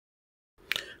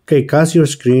Okay, cast your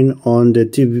screen on the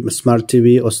TV, smart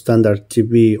TV or standard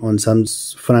TV on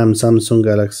from Samsung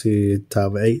Galaxy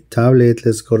Tab 8 tablet.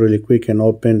 Let's go really quick and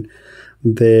open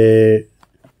the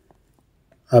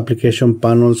application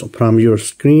panels from your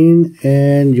screen,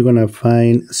 and you're gonna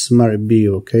find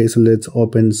SmartView. Okay, so let's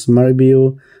open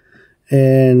SmartView,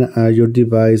 and your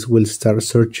device will start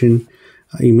searching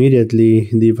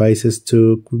immediately devices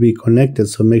to be connected.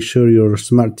 So make sure your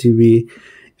smart TV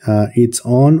it's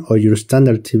on, or your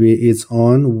standard TV is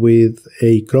on with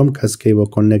a Chromecast cable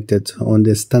connected on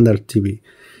the standard TV.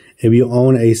 If you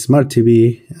own a smart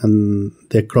TV and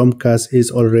the Chromecast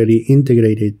is already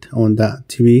integrated on that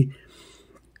TV.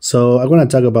 So I'm going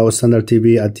to talk about standard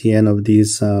TV at the end of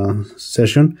this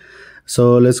session.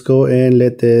 So let's go and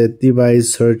let the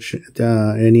device search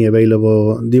any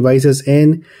available devices.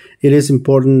 And it is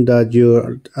important that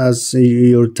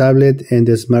your tablet and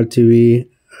the smart TV,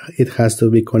 it has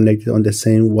to be connected on the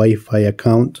same Wi-Fi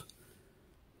account.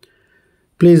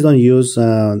 Please don't use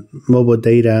mobile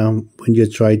data when you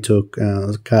try to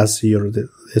cast the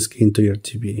screen to your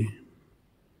TV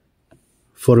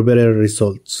for better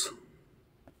results.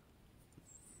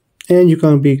 And you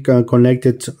can be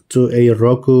connected to a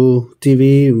Roku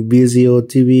TV, Vizio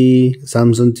TV,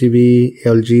 Samsung TV,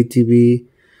 LG TV.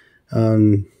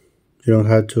 You don't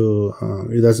have to,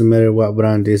 it doesn't matter what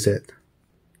brand is it.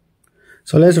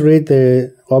 So let's read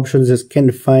the options that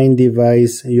can find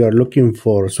device you are looking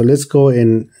for. So let's go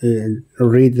and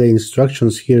read the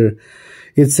instructions here.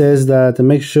 It says that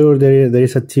make sure there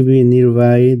is a TV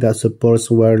nearby that supports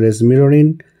wireless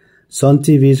mirroring. Some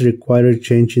TVs require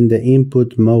changing the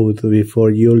input mode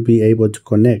before you'll be able to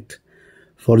connect.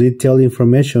 For detailed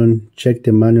information, check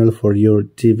the manual for your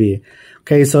TV.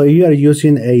 Okay, so if you are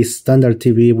using a standard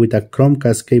TV with a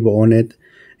Chromecast cable on it,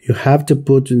 you have to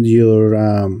put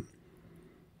your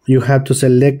you have to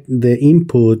select the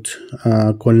input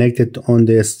connected on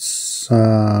this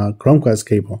Chromecast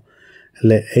cable.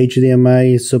 Let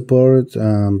HDMI support,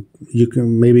 you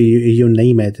can maybe you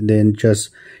name it, then just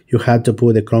you have to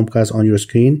put the Chromecast on your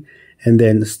screen and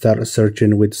then start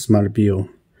searching with SmartView.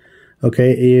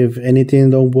 Okay, if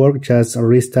anything don't work, just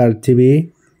restart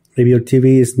TV. If your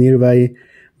TV is nearby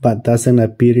but doesn't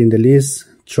appear in the list,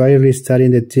 try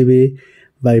restarting the TV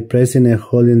by pressing and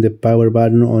holding the power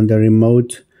button on the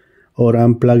remote, or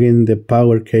unplugging the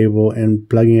power cable and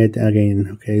plugging it again.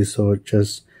 Okay, so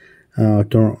just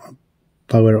turn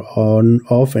power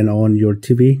off and on your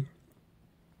TV.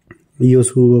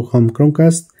 Use Google Home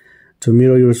Chromecast. To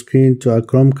mirror your screen to a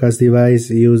Chromecast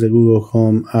device, use the Google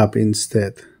Home app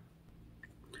instead.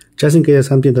 Just in case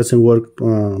something doesn't work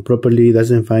properly,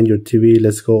 doesn't find your TV,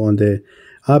 let's go on the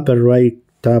upper right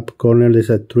top corner. There's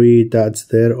a 3 dots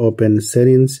there. Open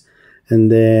Settings, and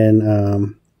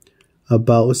then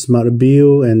About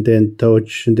SmartView, and then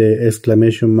touch the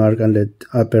exclamation mark on the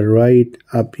upper right,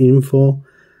 App Info.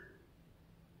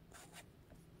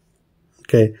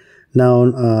 Okay,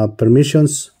 now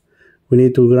permissions. We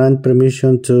need to grant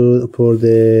permission for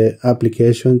the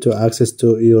application to access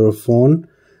to your phone.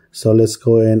 So let's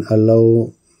go and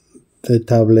allow the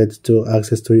tablet to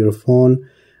access to your phone.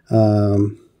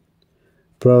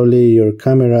 Probably your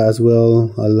camera as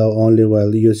well. Allow only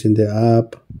while using the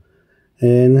app.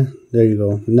 And there you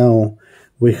go. Now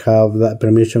we have that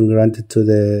permission granted to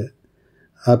the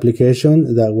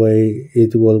application. That way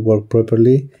it will work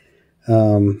properly.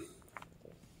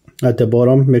 At the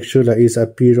bottom, make sure that it's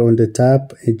appear on the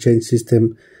tab, and change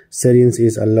system settings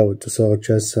is allowed. So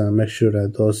just make sure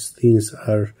that those things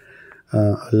are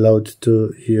allowed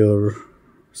to your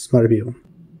SmartView.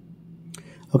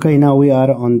 Okay, now we are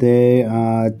on the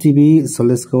TV. So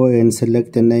let's go and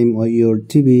select the name of your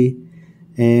TV,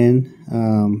 and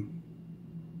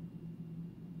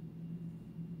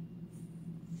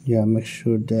yeah, make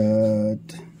sure that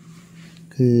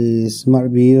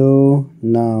SmartView.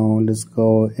 Now let's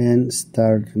go and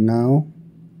start now.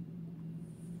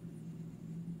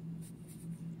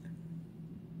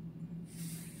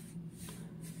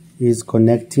 Is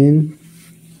connecting.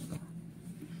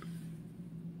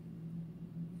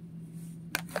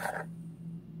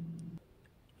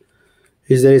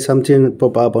 If there is something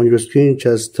pop up on your screen,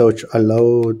 just touch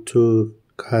allow to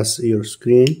cast your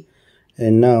screen,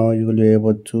 and now you will be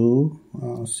able to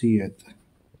see it.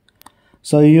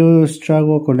 So you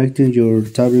struggle connecting your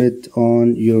tablet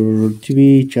on your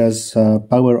TV, just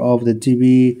power off the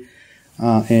TV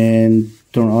and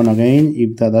turn on again.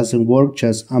 If that doesn't work,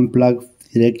 just unplug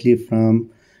directly from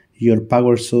your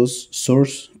power source,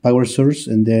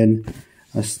 and then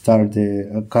start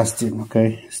the casting.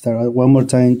 Okay, start one more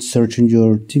time, searching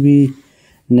your TV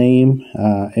name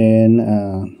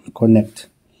and connect.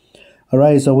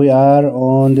 Alright, so we are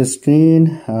on the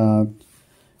screen.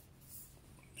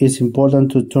 It's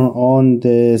important to turn on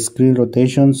the screen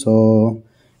rotation so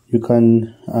you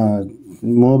can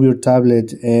move your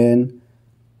tablet and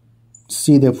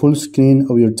see the full screen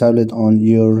of your tablet on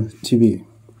your TV.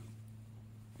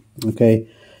 Okay,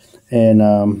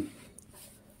 and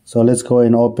so let's go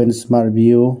and open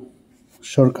SmartView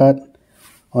shortcut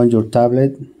on your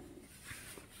tablet,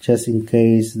 just in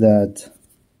case that.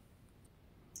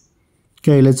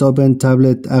 Okay, let's open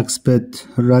tablet aspect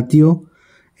ratio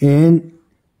and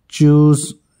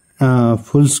choose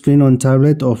full screen on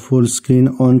tablet or full screen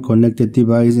on connected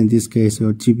device, in this case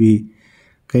your TV.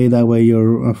 Okay, that way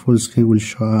your full screen will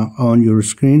show on your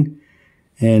screen.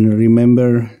 And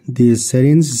remember these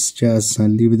settings, just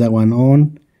leave that one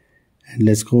on. And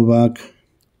let's go back.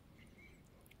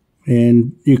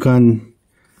 And you can,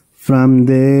 from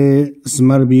the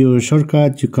SmartView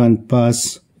shortcut, you can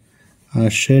pass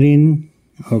sharing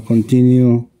or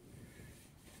continue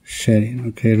sharing.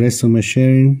 Okay, resume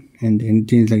sharing and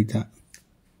things like that.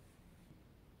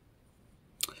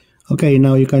 Okay,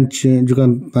 now you can touch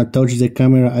the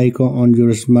camera icon on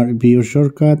your SmartView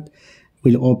shortcut.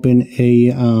 Will open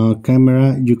a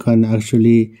camera. You can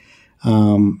actually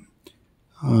see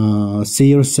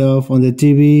yourself on the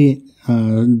TV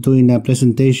doing a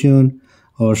presentation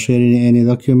or sharing any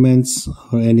documents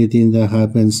or anything that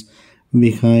happens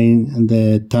behind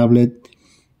the tablet.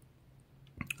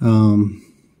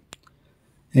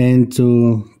 And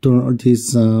to turn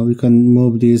this, we can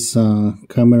move this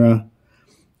camera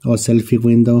or selfie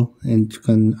window, and you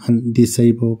can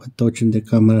disable by touching the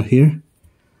camera here,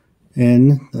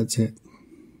 and that's it.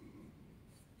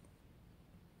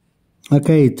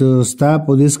 Okay, to stop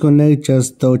or disconnect,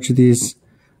 just touch this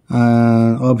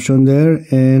option there,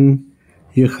 and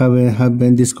you have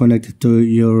been disconnected to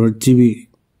your TV.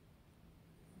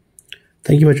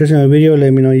 Thank you for watching my video.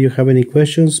 Let me know if you have any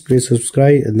questions. Please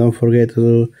subscribe and don't forget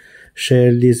to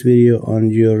share this video on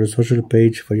your social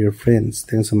page for your friends.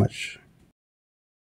 Thanks so much.